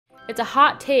It's a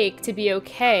hot take to be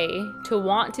okay to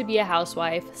want to be a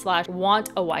housewife /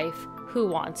 want a wife who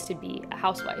wants to be a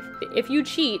housewife. If you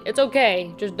cheat, it's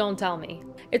okay, just don't tell me.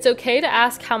 It's okay to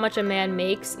ask how much a man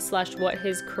makes / what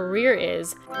his career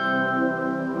is.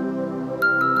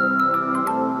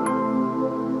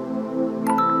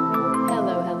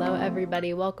 Hello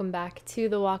everybody, welcome back to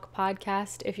the Walk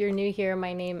Podcast. If you're new here,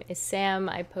 my name is Sam.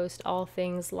 I post all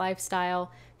things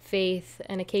lifestyle, faith,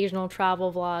 an occasional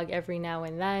travel vlog every now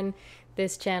and then.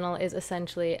 This channel is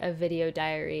essentially a video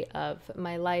diary of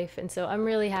my life, and so I'm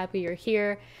really happy you're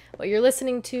here. What you're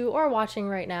listening to or watching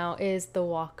right now is the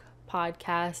Walk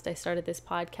Podcast. I started this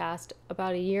podcast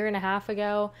about 1.5 years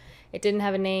ago. It didn't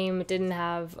have a name, it didn't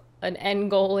have an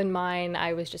end goal in mind.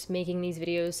 I was just making these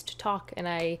videos to talk, and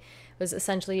I was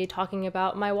essentially talking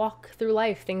about my walk through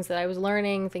life, things that I was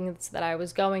learning, things that I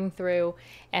was going through,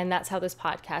 and that's how this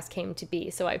podcast came to be.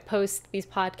 So I post these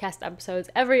podcast episodes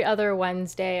every other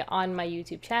Wednesday on my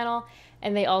YouTube channel,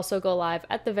 and they also go live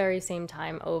at the very same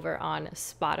time over on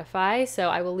Spotify. So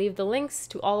I will leave the links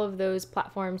to all of those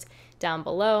platforms down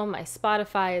below, my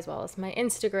Spotify, as well as my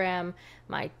Instagram,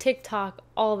 my TikTok,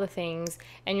 all the things.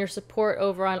 And your support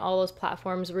over on all those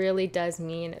platforms really does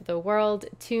mean the world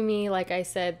to me. Like I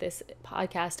said, this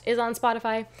podcast is on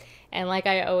Spotify. And like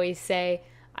I always say,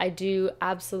 I do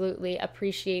absolutely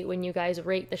appreciate when you guys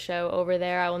rate the show over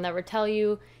there. I will never tell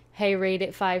you, hey, rate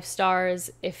it 5 stars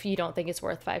if you don't think it's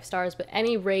worth 5 stars, but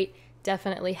any rate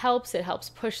definitely helps. It helps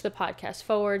push the podcast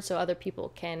forward so other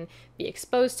people can be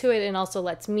exposed to it, and also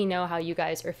lets me know how you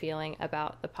guys are feeling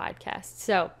about the podcast.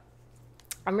 So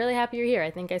I'm really happy you're here. I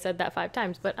think I said that 5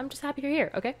 times, but I'm just happy you're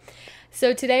here, okay?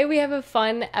 So today we have a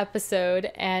fun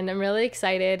episode, and I'm really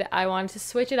excited. I wanted to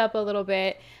switch it up a little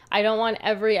bit. I don't want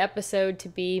every episode to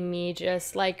be me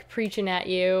just like preaching at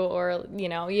you, or, you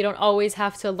know, you don't always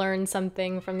have to learn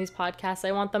something from these podcasts.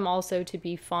 I want them also to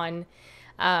be fun.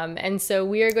 And so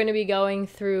we are going to be going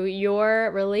through your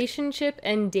relationship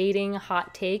and dating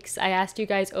hot takes. I asked you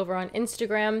guys over on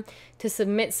Instagram to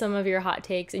submit some of your hot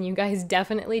takes, and you guys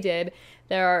definitely did.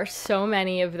 There are so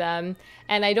many of them,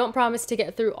 and I don't promise to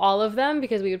get through all of them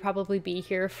because we would probably be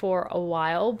here for a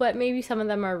while, but maybe some of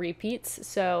them are repeats,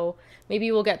 so maybe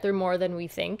we'll get through more than we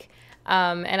think.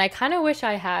 And I kind of wish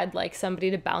I had like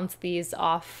somebody to bounce these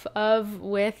off of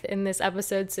with in this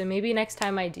episode, so maybe next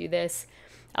time I do this,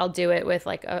 I'll do it with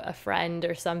like a friend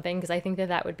or something, because I think that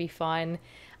that would be fun.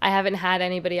 I haven't had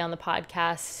anybody on the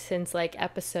podcast since like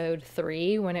episode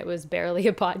 3, when it was barely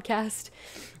a podcast.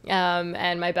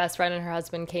 And my best friend and her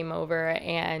husband came over,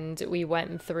 and we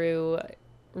went through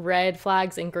red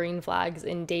flags and green flags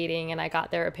in dating, and I got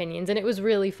their opinions, and it was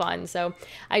really fun. So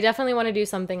I definitely want to do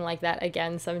something like that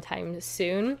again sometime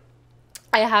soon.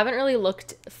 I haven't really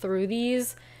looked through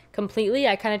these completely.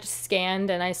 I kind of just scanned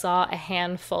and I saw a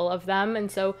handful of them.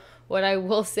 And so what I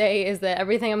will say is that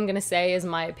everything I'm going to say is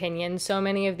my opinion. So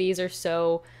many of these are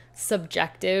so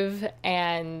subjective,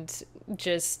 and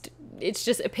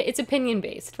it's opinion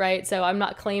based, right? So I'm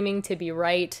not claiming to be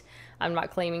right. I'm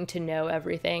not claiming to know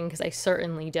everything, because I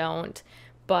certainly don't.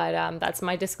 But that's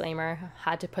my disclaimer.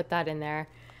 Had to put that in there.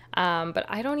 But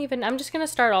I'm just going to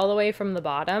start all the way from the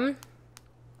bottom,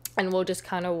 and we'll just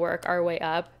kind of work our way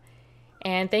up.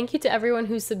 And thank you to everyone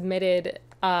who submitted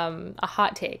a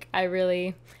hot take. I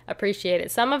really appreciate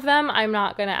it. Some of them I'm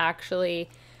not going to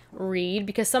actually read,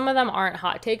 because some of them aren't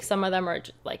hot takes. Some of them are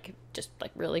just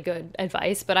like really good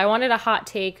advice. But I wanted a hot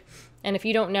take. And if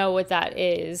you don't know what that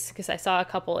is, because I saw a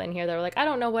couple in here that were like, I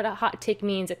don't know what a hot take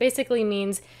means. It basically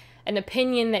means an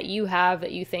opinion that you have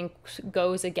that you think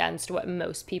goes against what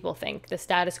most people think, the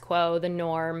status quo, the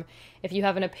norm. If you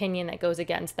have an opinion that goes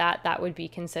against that, that would be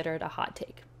considered a hot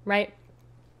take, right?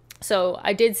 So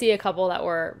I did see a couple that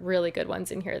were really good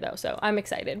ones in here, though, so I'm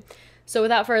excited. So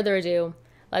without further ado,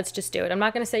 let's just do it. I'm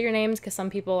not going to say your names because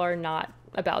some people are not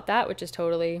about that, which is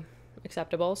totally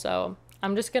acceptable. So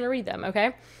I'm just going to read them,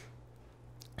 okay?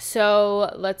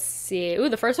 So let's see. Ooh,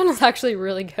 the first one is actually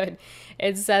really good.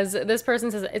 It says, this person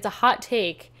says, it's a hot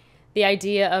take, the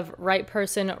idea of right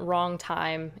person, wrong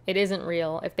time. It isn't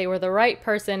real. If they were the right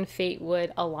person, fate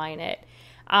would align it.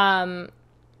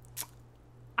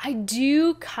 I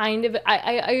do kind of,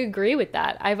 I agree with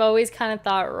that. I've always kind of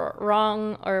thought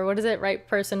wrong, or what is it, right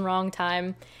person, wrong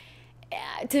time.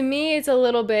 To me, it's a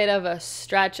little bit of a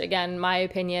stretch. Again, my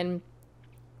opinion.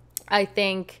 I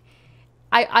think,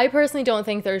 I personally don't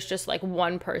think there's just like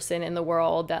one person in the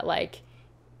world that like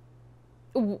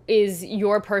is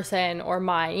your person or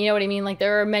mine. You know what I mean? Like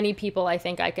there are many people I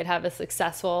think I could have a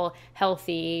successful,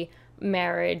 healthy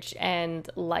marriage and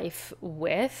life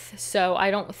with. So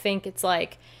I don't think it's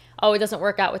like oh, it doesn't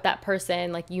work out with that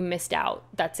person, like you missed out.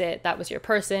 That's it. That was your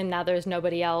person. Now there's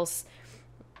nobody else.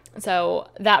 So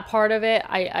that part of it,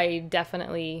 I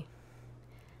definitely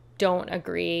don't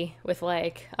agree with,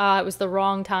 like, it was the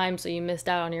wrong time, so you missed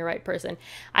out on your right person.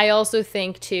 I also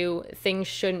think, too, things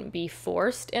shouldn't be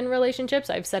forced in relationships.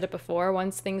 I've said it before.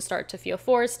 Once things start to feel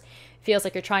forced, it feels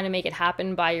like you're trying to make it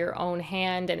happen by your own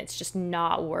hand, and it's just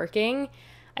not working.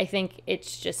 I think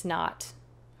it's just not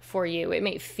for you. It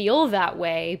may feel that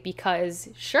way because,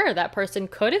 sure, that person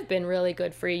could have been really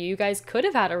good for you. You guys could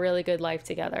have had a really good life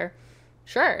together.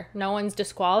 Sure, no one's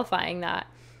disqualifying that.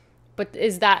 But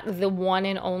is that the one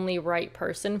and only right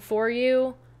person for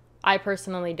you? I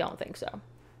personally don't think so.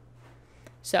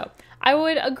 So I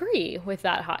would agree with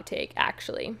that hot take,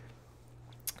 actually.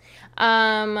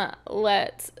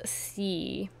 Let's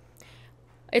see.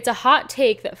 It's a hot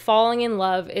take that falling in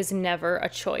love is never a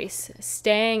choice.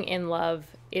 Staying in love,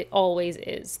 it always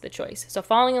is the choice. So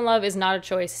falling in love is not a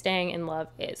choice. Staying in love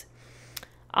is.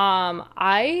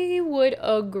 I would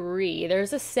agree.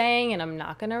 There's a saying, and I'm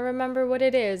not going to remember what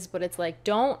it is, but it's like,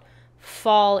 don't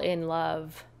fall in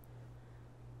love.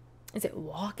 Is it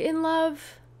walk in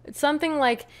love? It's something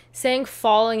like saying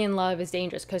falling in love is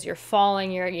dangerous because you're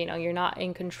falling, you're not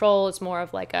in control. It's more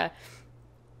of like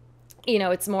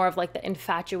it's more of like the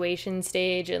infatuation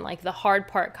stage, and like the hard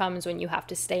part comes when you have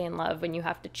to stay in love, when you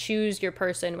have to choose your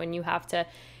person, when you have to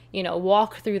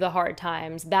walk through the hard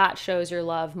times. That shows your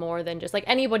love more than just like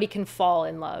anybody can fall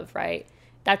in love, right?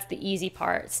 That's the easy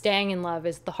part. Staying in love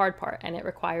is the hard part, and it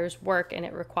requires work, and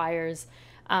it requires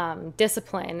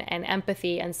discipline and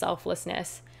empathy and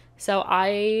selflessness. So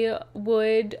I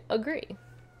would agree.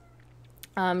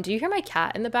 Do you hear my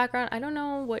cat in the background? I don't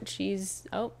know what she's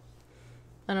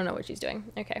doing.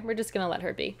 Okay, we're just gonna let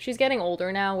her be. She's getting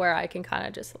older now where I can kind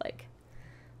of just like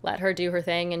let her do her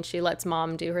thing, and she lets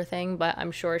mom do her thing, but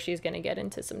I'm sure she's going to get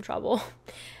into some trouble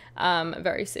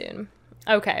very soon.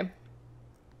 Okay.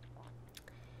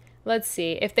 Let's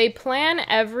see. If they plan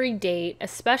every date,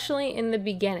 especially in the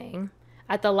beginning,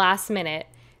 at the last minute,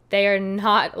 they are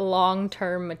not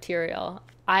long-term material.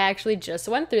 I actually just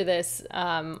went through this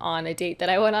on a date that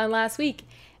I went on last week,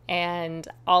 and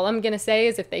all I'm going to say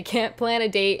is if they can't plan a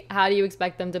date, how do you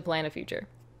expect them to plan a future?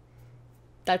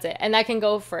 That's it. And that can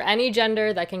go for any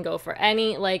gender. That can go for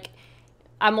any, like,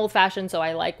 I'm old fashioned, so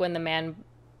I like when the man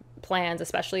plans,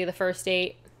 especially the first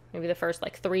date, maybe the first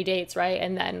like 3 dates, right?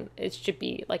 And then it should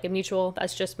be like a mutual.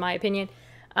 That's just my opinion,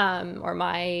 or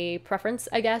my preference,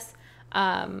 I guess.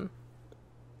 But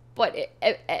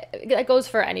it goes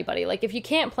for anybody. Like, if you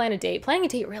can't plan a date, planning a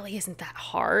date really isn't that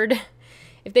hard.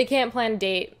 If they can't plan a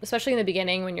date, especially in the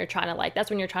beginning when you're trying to like,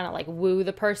 that's when you're trying to like woo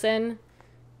the person,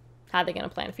 how are they going to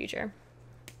plan a future?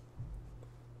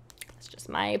 Just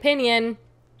my opinion.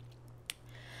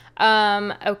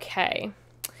 Okay.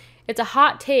 It's a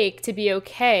hot take to be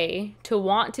okay to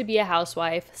want to be a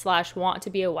housewife / want to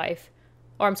be a wife,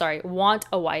 or I'm sorry, want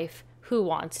a wife who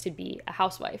wants to be a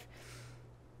housewife.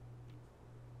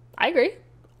 I agree.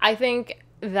 I think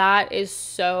that is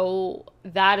so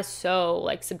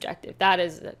like subjective. That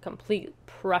is a complete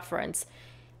preference.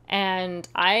 And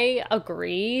I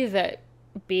agree that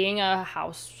being a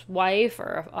housewife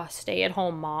or a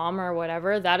stay-at-home mom or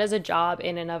whatever, that is a job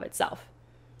in and of itself.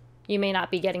 You may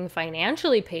not be getting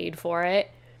financially paid for it,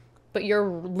 but you're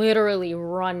literally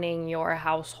running your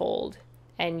household,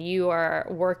 and you are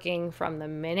working from the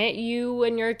minute you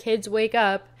and your kids wake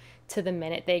up to the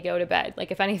minute they go to bed.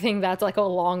 Like, if anything, that's like a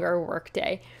longer work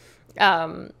day.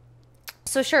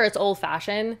 So sure, it's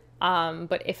old-fashioned,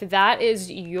 but if that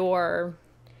is your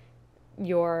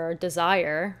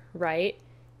desire, right,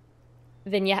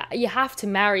 then you have to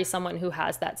marry someone who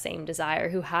has that same desire,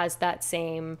 who has that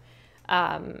same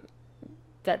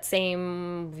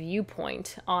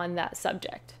viewpoint on that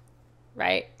subject,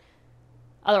 right?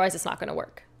 Otherwise, it's not going to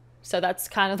work. So that's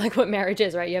kind of like what marriage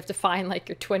is, right? You have to find like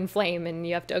your twin flame, and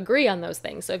you have to agree on those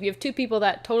things. So if you have two people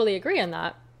that totally agree on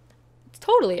that, it's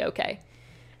totally okay.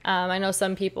 I know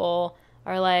some people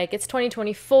are like, it's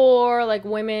 2024, like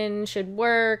women should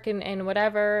work and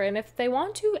whatever. And if they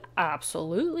want to,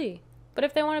 absolutely. But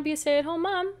if they want to be a stay-at-home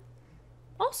mom,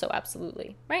 also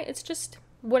absolutely, right? It's just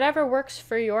whatever works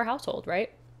for your household,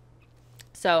 right?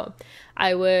 So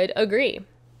I would agree.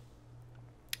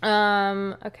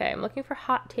 Okay, I'm looking for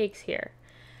hot takes here.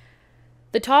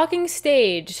 The talking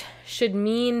stage should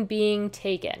mean being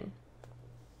taken.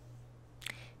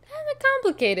 That's a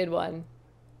complicated one.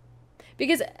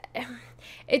 Because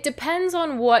it depends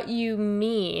on what you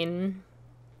mean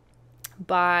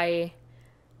by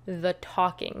the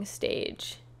talking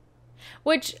stage.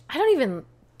 Which I don't even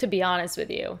to be honest with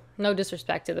you, no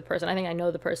disrespect to the person. I think I know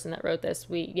the person that wrote this.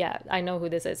 I know who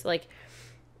this is. Like,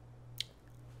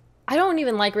 I don't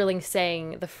even like really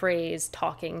saying the phrase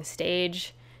talking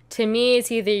stage. To me,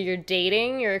 it's either you're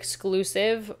dating, you're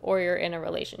exclusive, or you're in a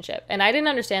relationship. And I didn't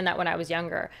understand that when I was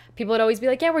younger. People would always be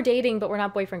like, yeah, we're dating, but we're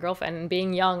not boyfriend, girlfriend. And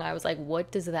being young, I was like,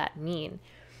 what does that mean?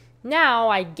 Now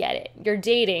I get it. You're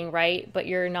dating, right? But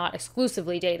you're not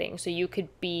exclusively dating. So you could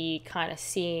be kind of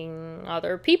seeing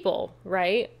other people,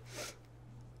 right?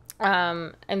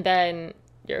 And then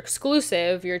you're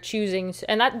exclusive, you're choosing,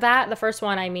 and that the first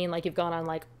one, I mean, like, you've gone on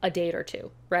like a date or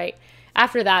two, right?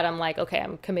 After that, I'm like, okay,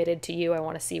 I'm committed to you. I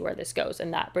want to see where this goes.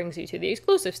 And that brings you to the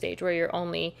exclusive stage where you're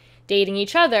only dating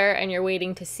each other and you're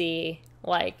waiting to see,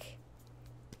 like,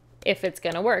 if it's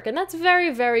going to work. And that's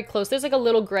very, very close. There's like a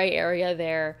little gray area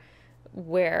there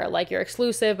where, like, you're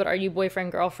exclusive, but are you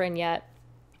boyfriend, girlfriend yet?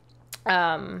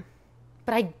 But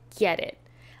I get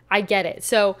it.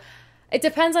 So it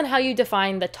depends on how you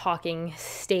define the talking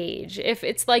stage. If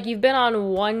it's like you've been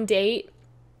on one date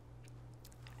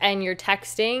and you're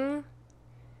texting,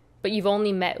 but you've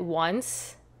only met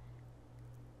once,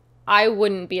 I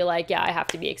wouldn't be like, yeah, I have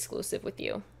to be exclusive with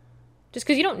you. Just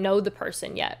because you don't know the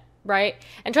person yet, right?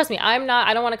 And trust me, I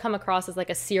don't want to come across as like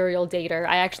a serial dater.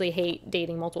 I actually hate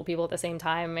dating multiple people at the same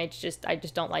time. I just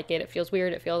don't like it. It feels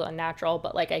weird. It feels unnatural,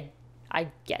 but like I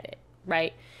get it,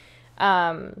 right?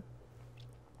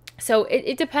 So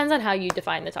it depends on how you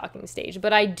define the talking stage.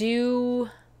 But I do,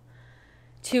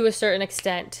 to a certain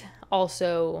extent,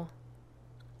 also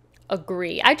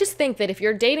agree. I just think that if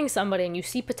you're dating somebody and you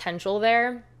see potential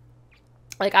there,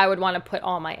 like, I would want to put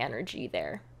all my energy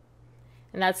there.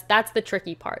 And that's the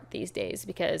tricky part these days,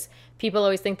 because people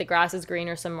always think the grass is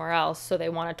greener somewhere else. So they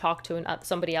want to talk to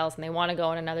somebody else, and they want to go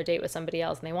on another date with somebody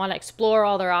else, and they want to explore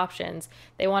all their options.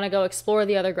 They want to go explore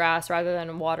the other grass rather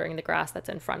than watering the grass that's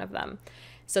in front of them.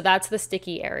 So that's the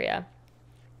sticky area.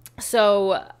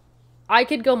 So I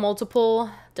could go multiple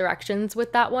directions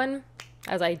with that one,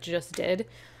 as I just did.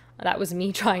 That was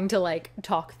me trying to, like,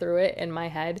 talk through it in my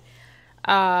head.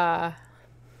 Yeah,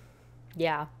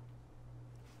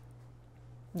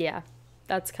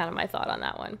 that's kind of my thought on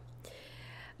that one.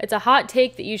 It's a hot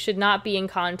take that you should not be in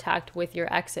contact with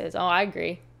your exes. Oh, I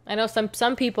agree. I know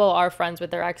some people are friends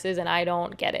with their exes, and I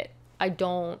don't get it. I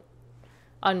don't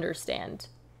understand.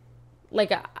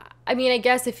 Like, I mean, I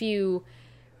guess if you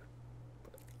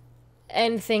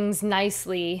end things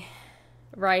nicely,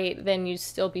 right, then you'd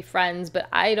still be friends. But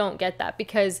I don't get that,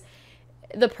 because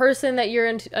the person that you're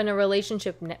in a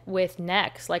relationship with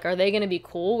next, like, are they going to be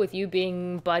cool with you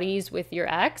being buddies with your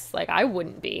ex? Like, I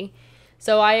wouldn't be.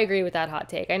 So I agree with that hot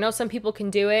take. I know some people can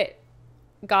do it.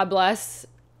 God bless.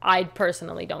 I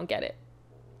personally don't get it.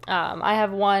 I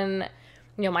have one,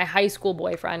 my high school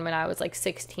boyfriend when I was like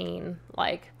 16,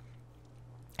 like,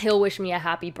 he'll wish me a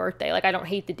happy birthday. Like, I don't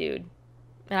hate the dude.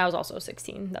 And I was also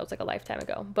 16. That was like a lifetime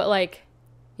ago. But, like,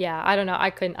 yeah, I don't know.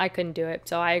 I couldn't do it.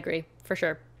 So I agree for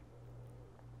sure.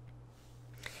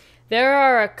 There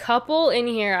are a couple in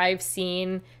here I've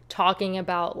seen talking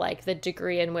about, like, the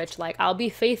degree in which, like, I'll be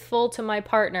faithful to my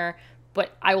partner,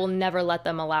 but I will never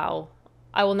allow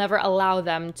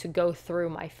them to go through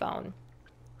my phone.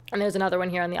 And there's another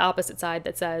one here on the opposite side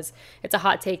that says it's a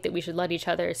hot take that we should let each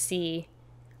other see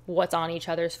what's on each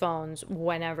other's phones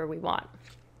whenever we want.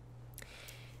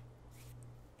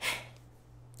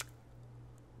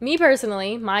 Me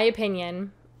personally, my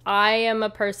opinion, I am a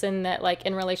person that, like,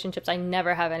 in relationships, I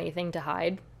never have anything to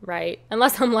hide, right?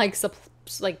 Unless I'm like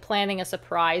planning a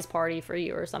surprise party for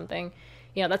you or something.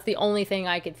 That's the only thing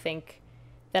I could think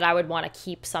that I would want to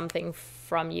keep something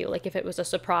from you. Like, if it was a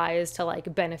surprise to,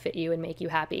 like, benefit you and make you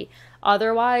happy.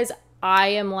 Otherwise, I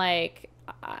am like,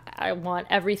 I want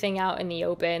everything out in the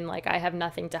open. Like, I have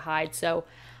nothing to hide. So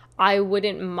I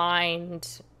wouldn't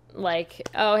mind, like,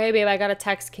 oh, hey, babe, I got a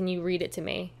text. Can you read it to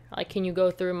me? Like, can you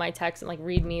go through my text and, like,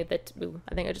 read me ooh,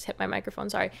 I think I just hit my microphone.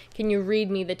 Sorry. Can you read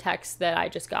me the text that I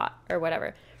just got or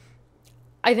whatever?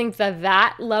 I think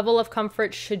that level of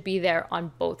comfort should be there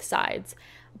on both sides.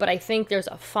 But I think there's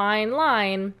a fine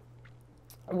line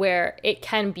where it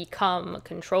can become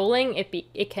controlling.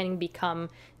 It can become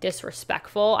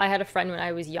disrespectful. I had a friend when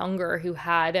I was younger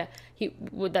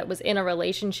that was in a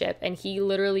relationship, and he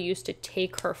literally used to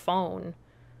take her phone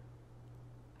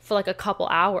for like a couple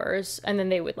hours, and then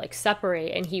they would, like,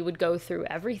 separate, and he would go through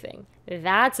everything.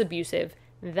 That's abusive.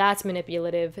 That's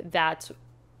manipulative. That's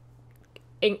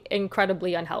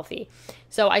incredibly unhealthy.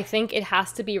 So I think it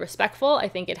has to be respectful. I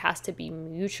think it has to be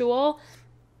mutual.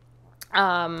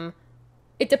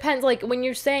 it depends. Like when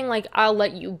you're saying like, I'll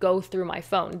let you go through my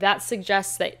phone, that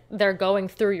suggests that they're going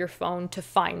through your phone to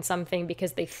find something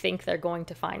because they think they're going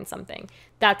to find something.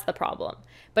 That's the problem.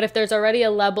 But if there's already a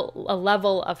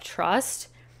level of trust,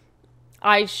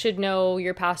 I should know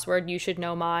your password, you should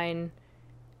know mine,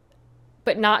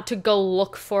 but not to go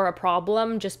look for a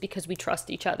problem just because we trust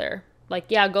each other. Like,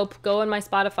 yeah, go in my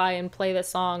Spotify and play this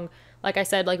song. Like I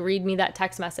said, like read me that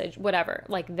text message, whatever.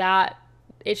 Like that,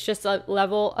 it's just a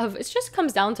level of, it just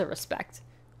comes down to respect,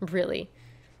 really.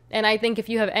 And I think if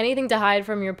you have anything to hide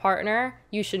from your partner,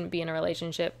 you shouldn't be in a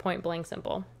relationship, point blank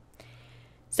simple.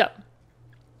 So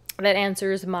that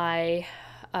answers my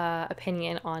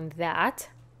opinion on that.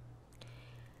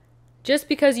 Just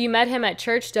because you met him at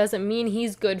church doesn't mean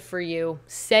he's good for you.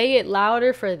 Say it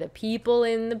louder for the people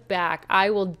in the back. I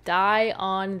will die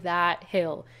on that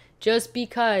hill. Just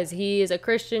because he is a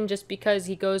Christian, just because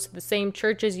he goes to the same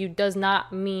church as you, does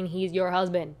not mean he's your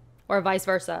husband, or vice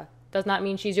versa. Does not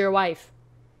mean she's your wife.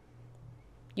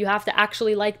 You have to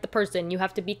actually like the person. You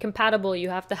have to be compatible. You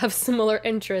have to have similar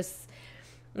interests.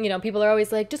 You know, people are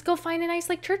always like, just go find a nice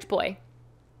like church boy.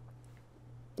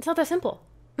 It's not that simple.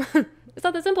 It's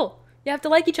not that simple. You have to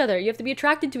like each other. You have to be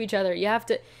attracted to each other. You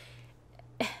gotta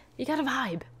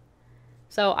vibe.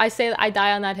 So I say that I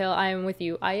die on that hill. I am with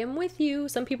you. I am with you.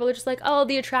 Some people are just like, oh,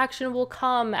 the attraction will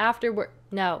come afterward.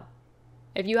 No.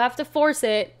 If you have to force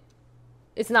it,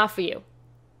 it's not for you.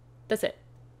 That's it.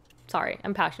 Sorry.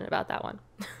 I'm passionate about that one.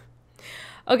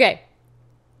 Okay.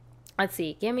 Let's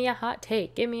see. Give me a hot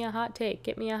take. Give me a hot take.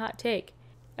 Give me a hot take.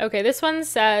 Okay. This one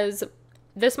says,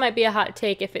 this might be a hot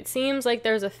take. If it seems like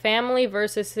there's a family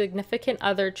versus significant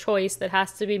other choice that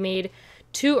has to be made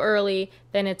too early,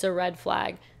 then it's a red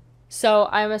flag. So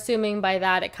I'm assuming by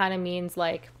that it kind of means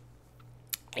like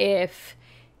if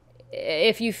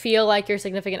you feel like your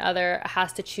significant other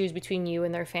has to choose between you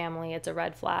and their family, it's a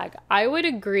red flag. I would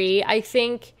agree. I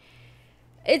think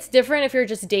it's different if you're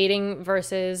just dating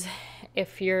versus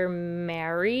if you're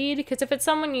married. Because if it's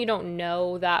someone you don't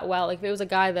know that well, like if it was a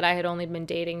guy that I had only been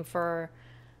dating for,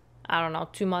 I don't know,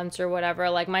 2 months or whatever,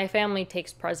 like my family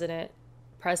takes precedent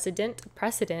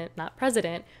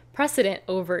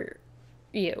over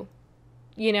you.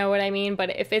 You know what I mean?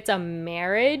 But if it's a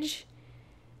marriage,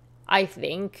 I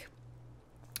think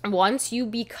once you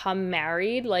become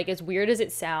married, like as weird as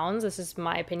it sounds, this is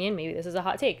my opinion, maybe this is a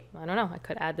hot take, I don't know, I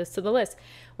could add this to the list.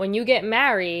 When you get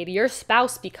married, your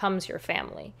spouse becomes your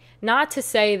family. Not to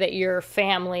say that your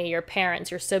family, your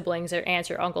parents, your siblings, your aunts,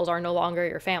 your uncles are no longer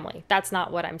your family. That's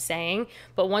not what I'm saying.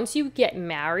 But once you get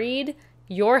married,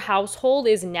 your household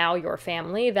is now your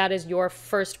family. That is your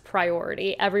first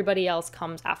priority. Everybody else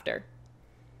comes after.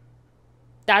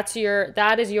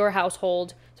 That is your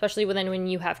household, especially when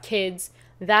you have kids.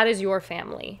 That is your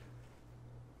family.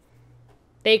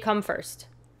 They come first.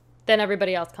 Then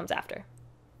everybody else comes after.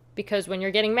 Because when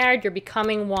you're getting married, you're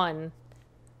becoming one.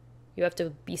 You have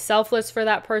to be selfless for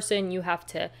that person. You have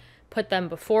to put them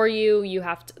before you. You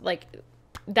have to, like,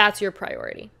 that's your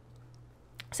priority.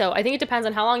 So I think it depends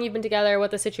on how long you've been together,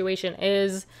 what the situation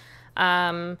is.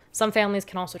 Some families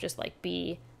can also just like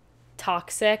be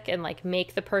toxic and like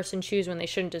make the person choose when they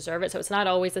shouldn't deserve it. So it's not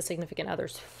always the significant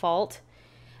other's fault,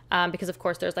 because of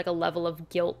course there's like a level of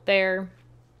guilt there.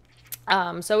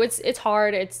 So it's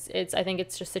hard. I think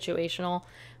it's just situational,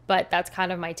 but that's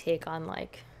kind of my take on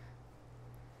like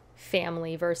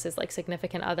family versus like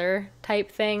significant other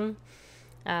type thing.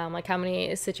 Like how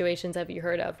many situations have you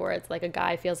heard of where it's like a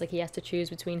guy feels like he has to choose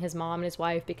between his mom and his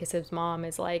wife because his mom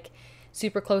is like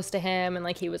super close to him and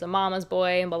like he was a mama's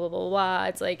boy and blah, blah, blah, blah.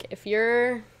 It's like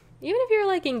even if you're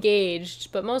like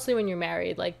engaged, but mostly when you're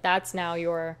married, like that's now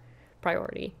your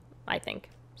priority, I think.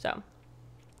 So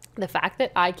the fact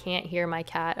that I can't hear my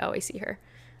cat, oh, I see her.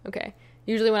 Okay.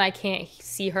 Usually when I can't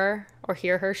see her or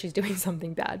hear her, she's doing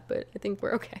something bad, but I think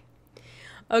we're okay.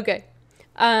 Okay.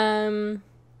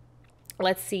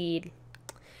 Let's see.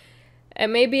 It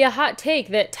may be a hot take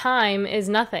that time is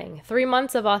nothing. 3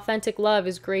 months of authentic love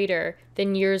is greater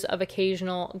than years of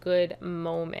occasional good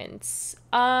moments.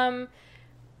 I mean,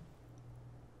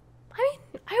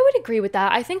 I would agree with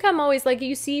that. I think I'm always like,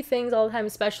 you see things all the time,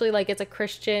 especially like it's a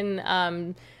Christian,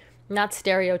 not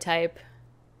stereotype,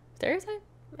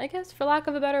 I guess, for lack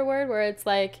of a better word, where it's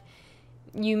like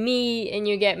you meet and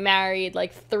you get married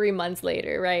like 3 months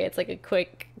later, right? It's like a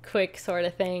quick sort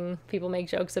of thing. People make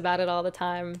jokes about it all the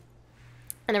time.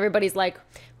 And everybody's like,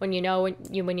 when you know,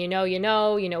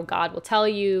 God will tell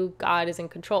you, God is in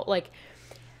control. Like,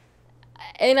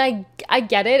 and I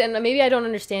get it. And maybe I don't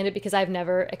understand it because I've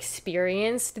never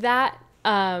experienced that.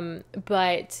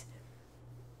 But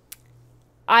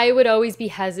I would always be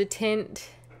hesitant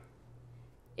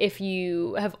if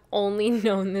you have only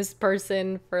known this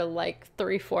person for like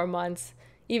 3-4 months,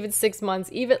 even 6 months,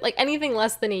 even like anything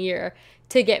less than a year,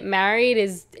 to get married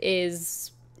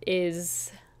is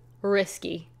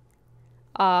risky,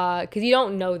 because you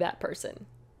don't know that person.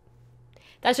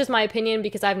 That's just my opinion,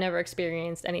 because I've never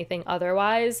experienced anything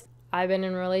otherwise. I've been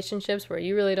in relationships where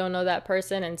you really don't know that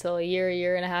person until a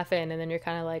year and a half in, and then you're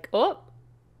kind of like, oh,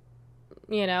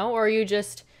 or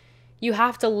you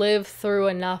have to live through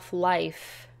enough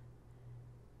life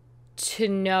to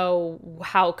know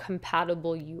how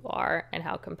compatible you are and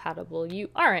how compatible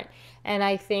you aren't. And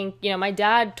I think, my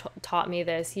dad taught me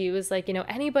this. He was like,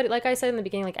 anybody, like I said in the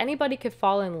beginning, like anybody could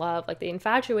fall in love. Like the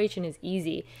infatuation is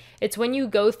easy. It's when you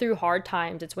go through hard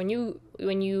times. It's when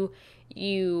you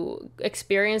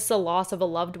experience the loss of a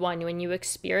loved one, when you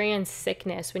experience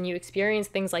sickness, when you experience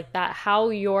things like that, how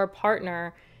your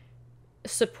partner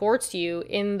supports you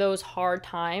in those hard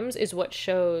times is what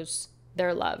shows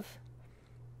their love.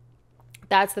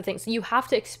 That's the thing. So you have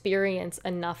to experience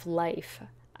enough life,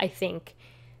 I think,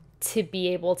 to be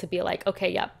able to be like,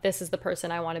 okay, yep, this is the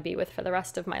person I want to be with for the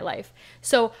rest of my life.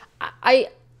 So I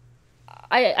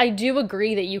do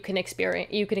agree that you can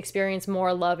experience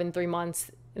more love in 3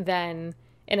 months than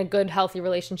in a good, healthy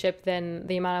relationship than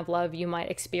the amount of love you might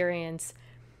experience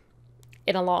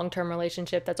in a long-term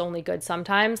relationship that's only good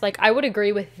sometimes. Like, I would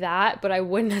agree with that, but I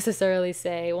wouldn't necessarily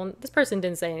say, well, this person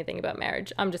didn't say anything about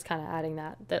marriage. I'm just kind of adding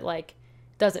that like,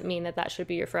 doesn't mean that should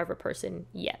be your forever person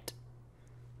yet.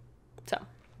 So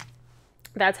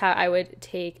that's how I would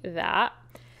take that.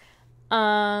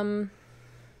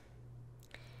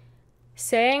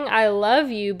 Saying I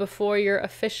love you before you're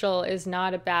official is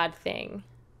not a bad thing.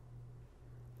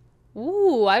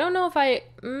 Ooh, I don't know if I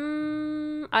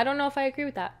agree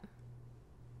with that.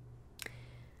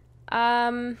 I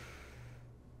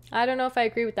don't know if I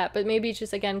agree with that, but maybe it's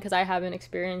just, again, because I haven't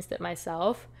experienced it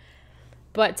myself.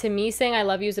 But to me, saying I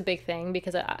love you is a big thing,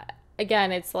 because,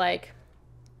 again, it's like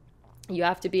you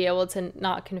have to be able to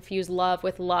not confuse love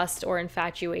with lust or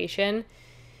infatuation.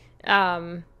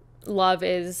 Love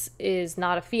is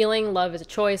not a feeling. Love is a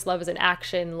choice. Love is an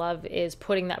action. Love is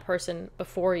putting that person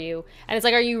before you. And it's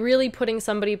like, are you really putting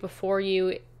somebody before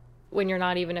you when you're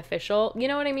not even official? You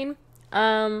know what I mean?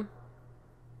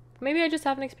 Maybe I just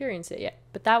haven't experienced it yet.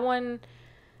 But that one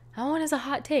is a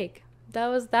hot take.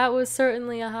 That was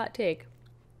certainly a hot take.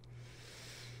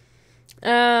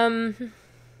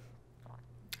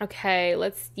 Okay,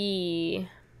 let's see.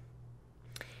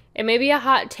 It may be a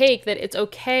hot take that it's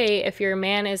okay if your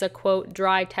man is a, quote,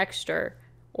 dry texter,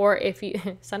 or if you,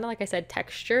 sounded like I said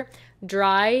texture,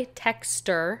 dry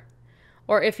texter,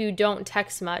 or if you don't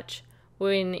text much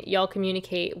when y'all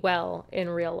communicate well in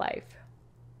real life.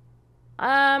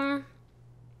 Some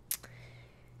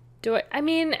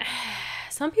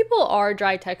people are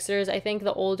dry texters. I think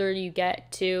the older you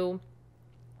get to,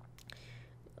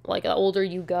 like, the older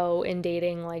you go in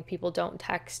dating, like, people don't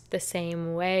text the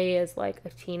same way as, like, a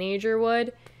teenager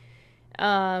would.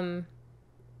 So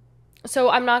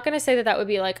I'm not going to say that would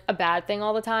be, like, a bad thing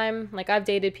all the time. Like, I've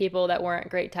dated people that weren't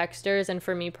great texters, and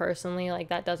for me personally, like,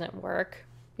 that doesn't work,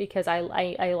 because I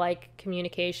like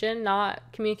communication, not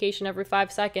communication every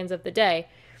 5 seconds of the day.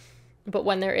 But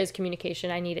when there is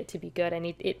communication, I need it to be good. I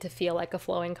need it to feel like a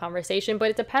flowing conversation. But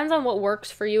it depends on what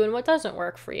works for you and what doesn't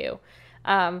work for you.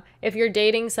 If you're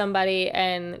dating somebody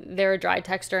and they're a dry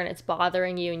texter and it's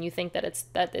bothering you and you think that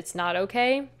it's not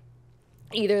okay,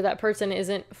 either that person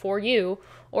isn't for you,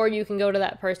 or you can go to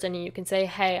that person and you can say,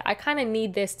 hey, I kind of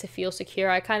need this to feel secure.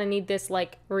 I kind of need this,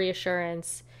 like,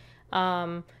 reassurance.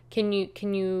 Can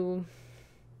you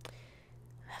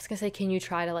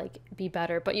try to, like, be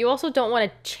better? But you also don't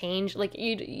want to change, like,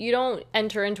 you don't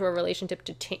enter into a relationship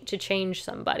to change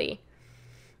somebody.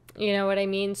 You know what I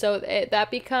mean? So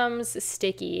that becomes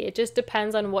sticky. It just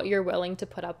depends on what you're willing to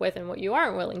put up with and what you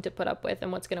aren't willing to put up with,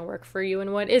 and what's going to work for you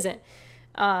and what isn't.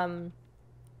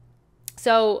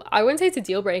 So I wouldn't say it's a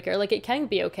deal breaker. Like, it can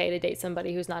be okay to date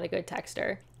somebody who's not a good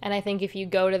texter. And I think if you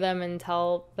go to them and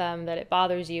tell them that it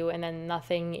bothers you and then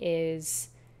nothing is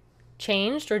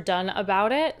changed or done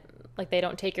about it, like, they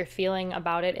don't take your feeling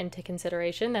about it into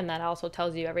consideration, then that also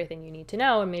tells you everything you need to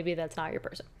know, and maybe that's not your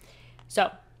person. So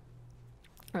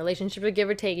relationships are give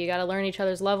or take. You got to learn each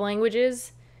other's love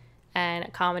languages and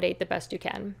accommodate the best you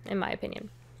can, in my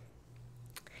opinion.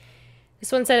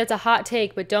 This one said it's a hot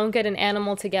take, but don't get an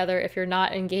animal together if you're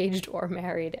not engaged or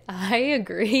married. I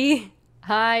agree.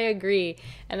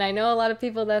 And I know a lot of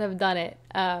people that have done it.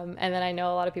 And then I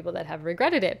know a lot of people that have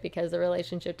regretted it because the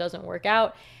relationship doesn't work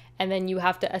out. And then you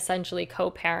have to essentially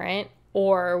co-parent,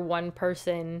 or one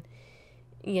person,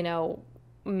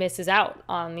 misses out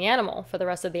on the animal for the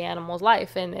rest of the animal's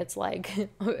life. And it's like,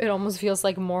 it almost feels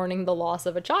like mourning the loss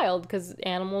of a child, because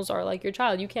animals are like your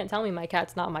child. You can't tell me my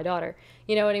cat's not my daughter.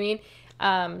 You know what I mean?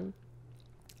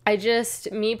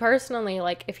 Me personally,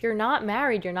 like, if you're not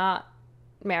married, you're not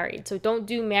married. So don't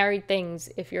do married things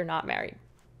if you're not married.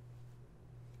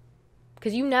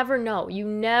 Because you never know. You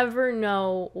never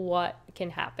know what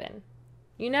can happen.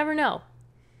 You never know.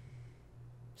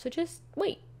 So just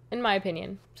wait, in my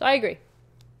opinion. So I agree.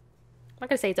 I'm not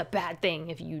going to say it's a bad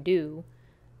thing if you do,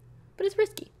 but it's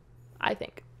risky, I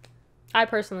think. I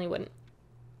personally wouldn't.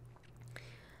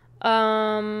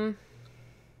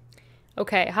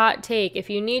 Okay, hot take.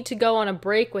 If you need to go on a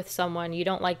break with someone, you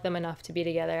don't like them enough to be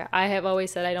together. I have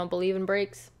always said I don't believe in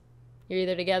breaks. You're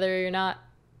either together or you're not.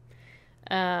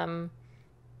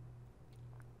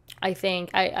 I think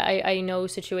I know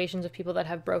situations of people that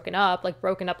have broken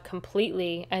up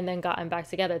completely and then gotten back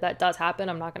together. That does happen.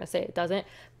 I'm not going to say it doesn't,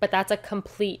 but that's a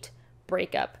complete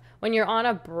breakup. When you're on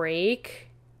a break,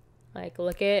 like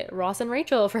look at Ross and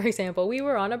Rachel, for example. We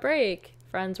were on a break.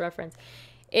 Friends reference.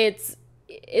 It's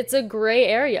a gray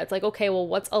area. It's like, okay, well,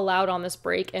 what's allowed on this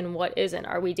break and what isn't?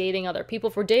 Are we dating other people?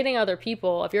 If we're dating other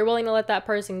people, if you're willing to let that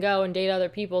person go and date other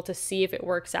people to see if it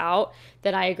works out,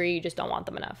 then I agree, you just don't want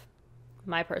them enough.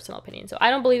 My personal opinion. So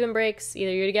I don't believe in breaks.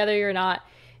 Either you're together or you're not.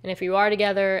 And if you are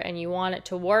together and you want it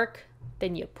to work,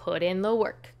 then you put in the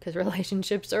work, because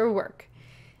relationships are work.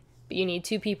 But you need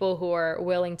two people who are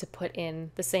willing to put in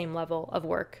the same level of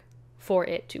work for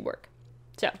it to work.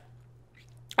 So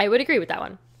I would agree with that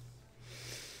one.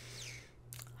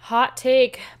 Hot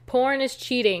take. Porn is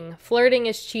cheating. Flirting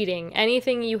is cheating.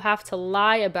 Anything you have to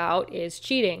lie about is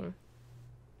cheating.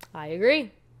 I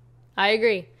agree.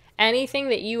 Anything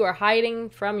that you are hiding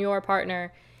from your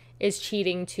partner is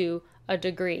cheating to a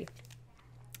degree.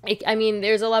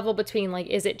 There's a level between, like,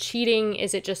 is it cheating?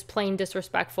 Is it just plain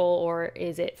disrespectful? Or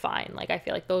is it fine? Like, I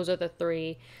feel like those are the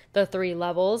three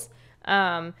levels.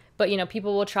 But,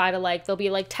 people will try to, like, they'll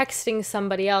be, like, texting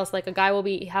somebody else. Like, a guy will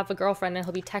have a girlfriend and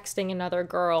he'll be texting another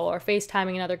girl or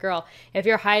FaceTiming another girl. If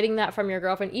you're hiding that from your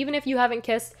girlfriend, even if you haven't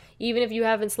kissed, even if you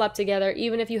haven't slept together,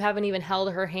 even if you haven't even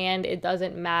held her hand, it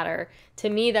doesn't matter. To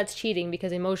me, that's cheating,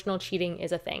 because emotional cheating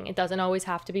is a thing. It doesn't always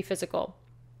have to be physical.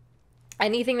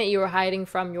 Anything that you are hiding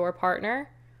from your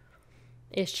partner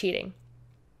is cheating.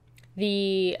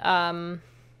 The,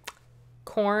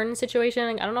 corn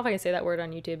situation. I don't know if I can say that word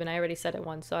on YouTube, and I already said it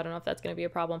once, so I don't know if that's going to be a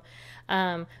problem.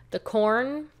 The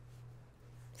corn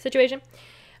situation,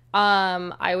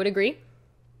 I would agree,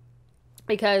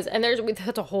 because, and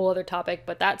that's a whole other topic,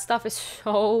 but that stuff is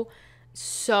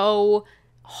so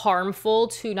harmful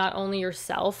to not only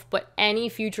yourself, but any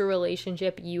future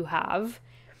relationship you have.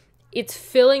 It's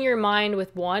filling your mind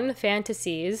with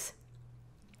fantasies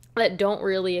that don't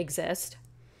really exist.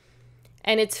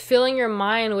 And it's filling your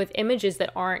mind with images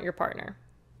that aren't your partner,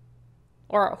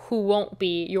 or who won't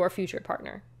be your future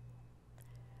partner.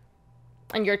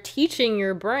 And you're teaching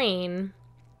your brain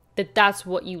that that's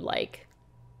what you like.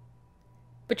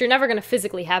 But you're never going to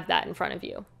physically have that in front of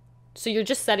you. So you're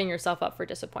just setting yourself up for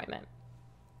disappointment.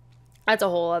 That's a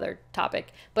whole other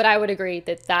topic. But I would agree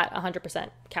that 100%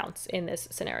 counts in this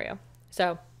scenario.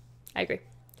 So I agree.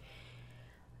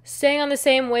 Staying on the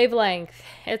same wavelength.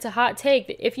 It's a hot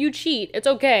take. If you cheat, it's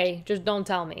okay. Just don't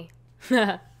tell me.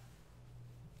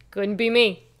 Couldn't be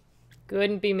me.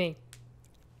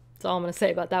 That's all I'm going to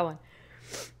say about that one.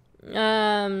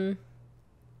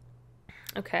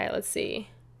 Okay, let's see.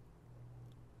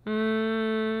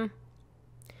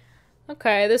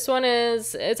 Okay, this one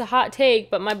it's a hot take,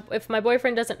 but if my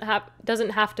boyfriend doesn't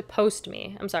have to post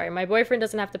me. I'm sorry, my boyfriend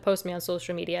doesn't have to post me on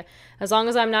social media. As long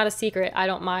as I'm not a secret, I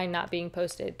don't mind not being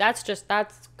posted. That's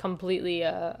completely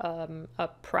a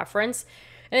preference.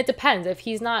 And it depends. If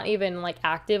he's not even, like,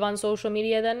 active on social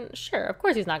media, then sure, of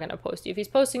course he's not going to post you. If he's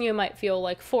posting you, it might feel,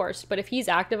 like, forced. But if he's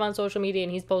active on social media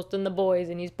and he's posting the boys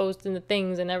and he's posting the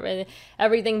things and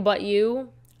everything but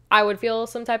you, I would feel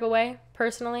some type of way,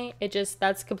 personally.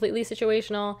 That's completely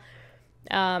situational.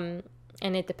 And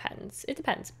it depends.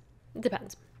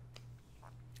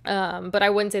 But I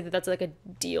wouldn't say that that's, like, a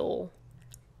deal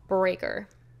breaker.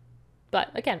 But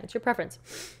again, it's your preference.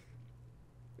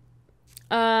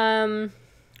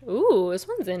 Ooh, this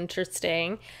one's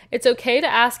interesting. It's okay to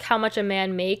ask how much a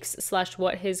man makes /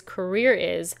 what his career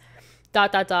is, ...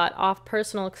 off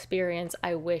personal experience.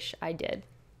 I wish I did.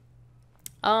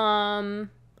 I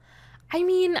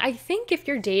think if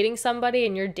you're dating somebody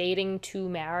and you're dating to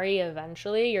marry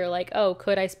eventually, you're like, oh,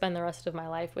 could I spend the rest of my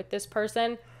life with this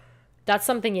person? That's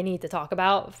something you need to talk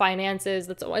about. Finances,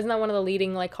 isn't that one of the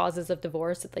leading, like, causes of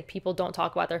divorce? It's like people don't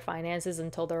talk about their finances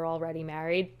until they're already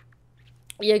married.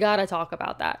 You gotta talk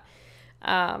about that.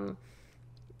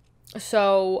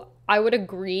 So I would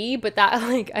agree, but that,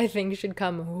 like, I think should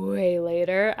come way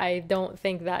later. I don't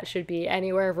think that should be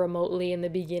anywhere remotely in the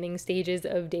beginning stages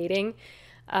of dating.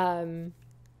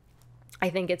 I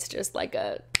think it's just like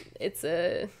it's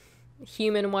a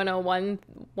human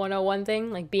 101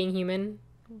 thing, like being human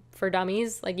for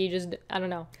dummies. Like, you just, I don't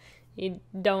know, you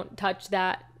don't touch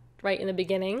that right in the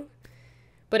beginning.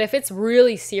 But if it's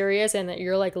really serious and that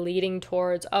you're like leading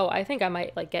towards, oh, I think I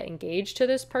might like get engaged to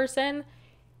this person,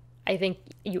 I think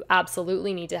you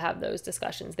absolutely need to have those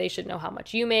discussions. They should know how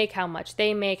much you make, how much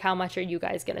they make, how much are you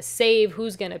guys going to save,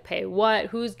 who's going to pay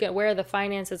what, where are the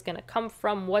finances going to come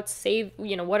from, what's save,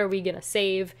 what are we going to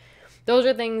save? Those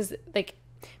are things, like,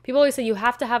 people always say you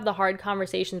have to have the hard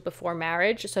conversations before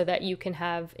marriage so that you can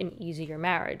have an easier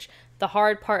marriage. The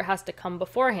hard part has to come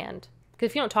beforehand.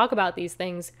 Because if you don't talk about these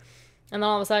things and then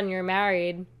all of a sudden you're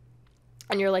married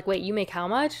and you're like, wait, you make how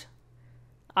much?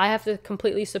 I have to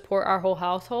completely support our whole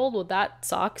household. Well, that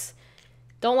sucks.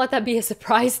 Don't let that be a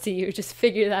surprise to you. Just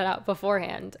figure that out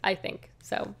beforehand, I think.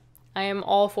 So I am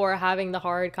all for having the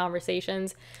hard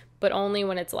conversations, but only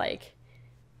when it's like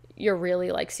you're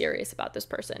really like serious about this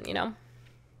person,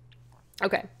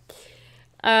 Okay.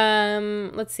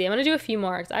 Let's see. I'm going to do a few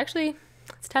more. Actually,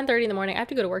 it's 10:30 in the morning. I have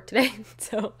to go to work today,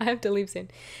 so I have to leave soon.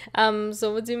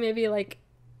 So we'll do maybe like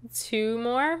 2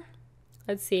 more.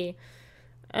 Let's see.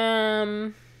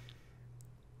 I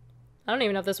don't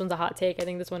even know if this one's a hot take. I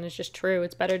think this one is just true.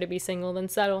 It's better to be single than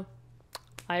settle.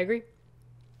 I agree.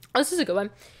 Oh, this is a good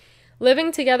one.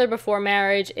 Living together before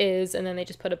marriage is, and then they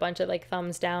just put a bunch of like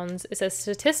thumbs downs. It says,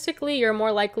 statistically, you're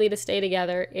more likely to stay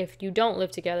together if you don't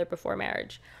live together before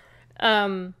marriage.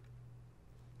 I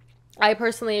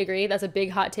personally agree. That's a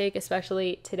big hot take,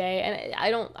 especially today. And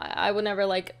I would never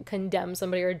like condemn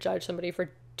somebody or judge somebody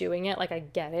for doing it. Like, I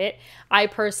get it. I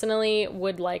personally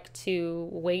would like to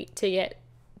wait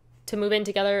to move in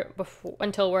together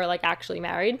until we're like actually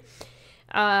married.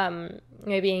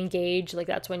 Maybe engage, like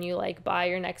that's when you like buy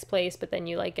your next place, but then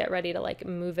you like get ready to like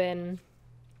move in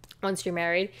once you're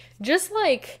married. Just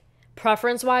like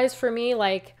preference wise for me,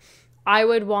 like I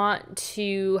would want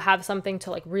to have something to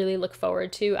like really look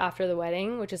forward to after the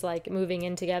wedding, which is like moving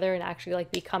in together and actually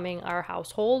like becoming our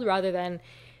household, rather than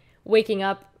waking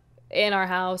up in our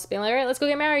house being like, all right, let's go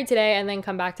get married today, and then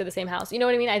come back to the same house. You know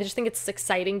what I mean? I just think it's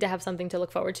exciting to have something to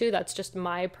look forward to. That's just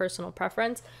my personal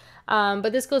preference.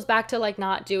 But this goes back to like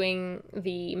not doing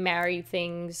the married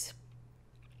things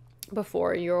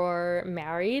before you're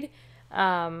married.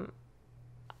 I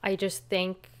just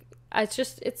think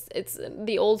it's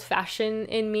the old fashioned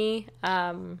in me.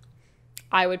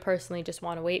 I would personally just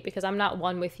want to wait because I'm not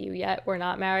one with you yet. We're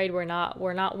not married. We're not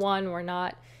one. We're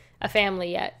not a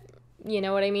family yet. You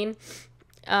know what I mean?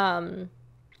 I'm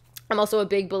also a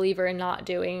big believer in not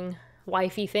doing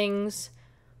wifey things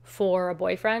for a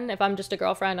boyfriend. If I'm just a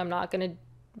girlfriend, I'm not going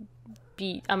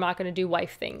to do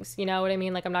wife things. You know what I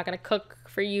mean? Like, I'm not going to cook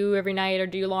for you every night or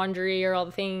do laundry or all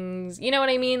the things. You know what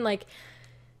I mean? Like,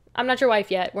 I'm not your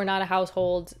wife yet. We're not a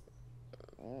household.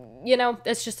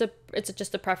 It's just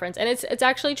a preference. And it's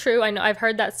actually true. I know I've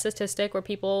heard that statistic where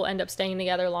people end up staying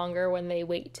together longer when they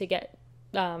wait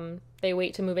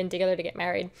to move in together to get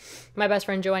married. My best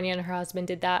friend Joanna and her husband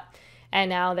did that, and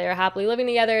now they're happily living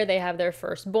together. They have their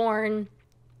firstborn,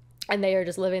 and they are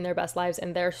just living their best lives,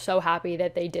 and they're so happy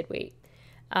that they did wait.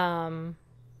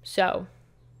 So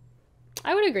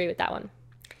I would agree with that one.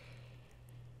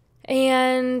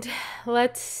 And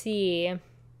let's see.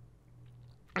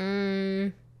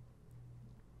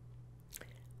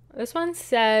 This one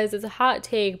says, it's a hot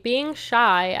take, being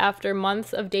shy after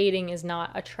months of dating is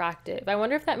not attractive. I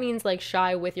wonder if that means like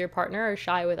shy with your partner or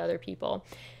shy with other people.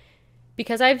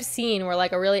 Because I've seen where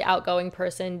like a really outgoing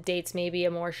person dates maybe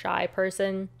a more shy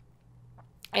person.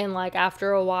 And like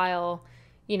after a while,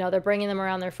 they're bringing them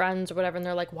around their friends or whatever. And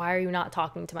they're like, why are you not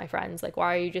talking to my friends? Like,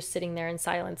 why are you just sitting there in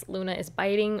silence? Luna is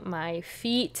biting my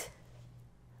feet.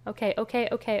 Okay.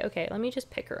 Let me just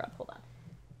pick her up. Hold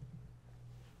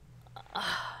on.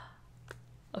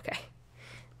 Okay.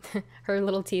 Her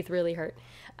little teeth really hurt.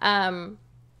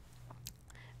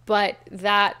 But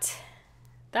that's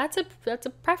a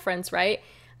preference, right?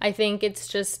 I think it's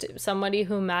just somebody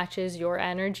who matches your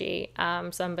energy.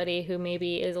 Somebody who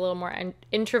maybe is a little more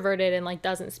introverted and like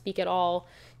doesn't speak at all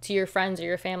to your friends or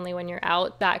your family when you're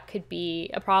out. That could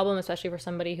be a problem, especially for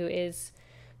somebody who is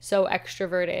so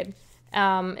extroverted.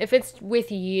 If it's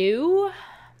with you,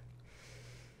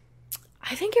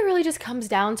 I think it really just comes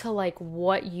down to like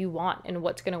what you want and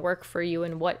what's going to work for you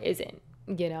and what isn't,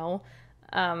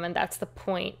 and that's the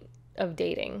point of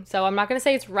dating. So I'm not going to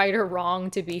say it's right or wrong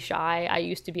to be shy. I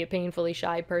used to be a painfully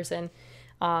shy person.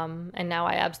 And now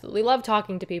I absolutely love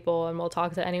talking to people and will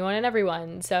talk to anyone and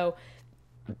everyone. So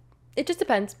it just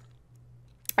depends.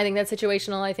 I think that's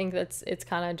situational. I think it's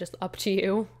kind of just up to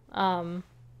you.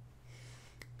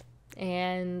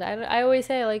 And I always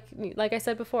say, like I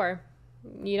said before,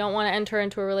 you don't want to enter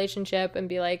into a relationship and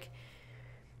be like,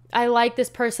 I like this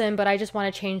person, but I just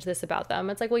want to change this about them.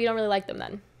 It's like, well, you don't really like them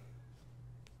then.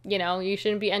 You know, you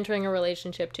shouldn't be entering a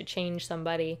relationship to change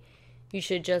somebody. You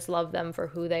should just love them for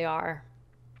who they are.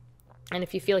 And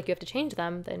if you feel like you have to change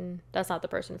them, then that's not the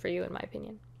person for you, in my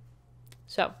opinion.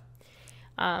 So,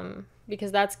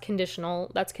 because that's conditional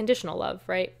love,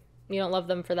 right? You don't love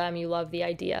them for them, you love the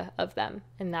idea of them,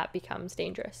 and that becomes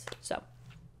dangerous. So,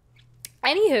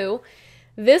 anywho,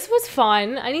 this was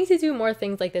fun. I need to do more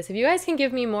things like this. If you guys can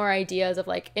give me more ideas of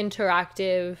like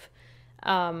interactive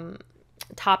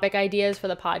topic ideas for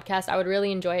the podcast, I would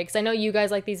really enjoy it, because I know you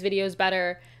guys like these videos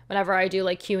better. Whenever I do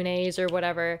like Q&As or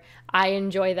whatever, I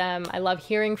enjoy them. I love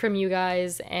hearing from you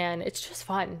guys, and it's just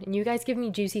fun. And you guys give me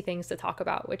juicy things to talk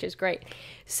about, which is great.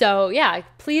 So yeah,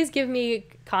 please give me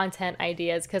content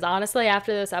ideas, because honestly,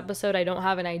 after this episode, I don't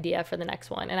have an idea for the next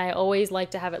one. And I always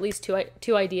like to have at least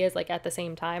two ideas like at the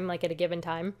same time, like at a given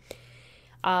time.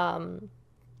 And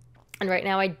right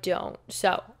now I don't.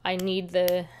 So I need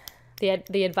the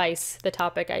advice, the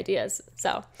topic ideas.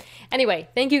 So anyway,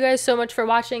 thank you guys so much for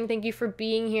watching. Thank you for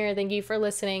being here. Thank you for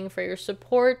listening, for your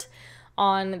support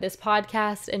on this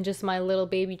podcast and just my little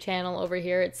baby channel over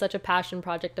here. It's such a passion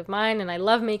project of mine, and I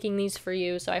love making these for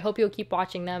you. So I hope you'll keep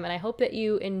watching them, and I hope that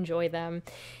you enjoy them.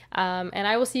 And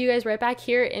I will see you guys right back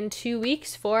here in 2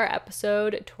 weeks for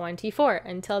episode 24.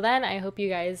 Until then, I hope you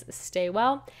guys stay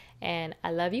well, and I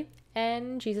love you,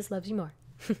 and Jesus loves you more.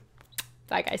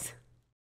 Bye, guys.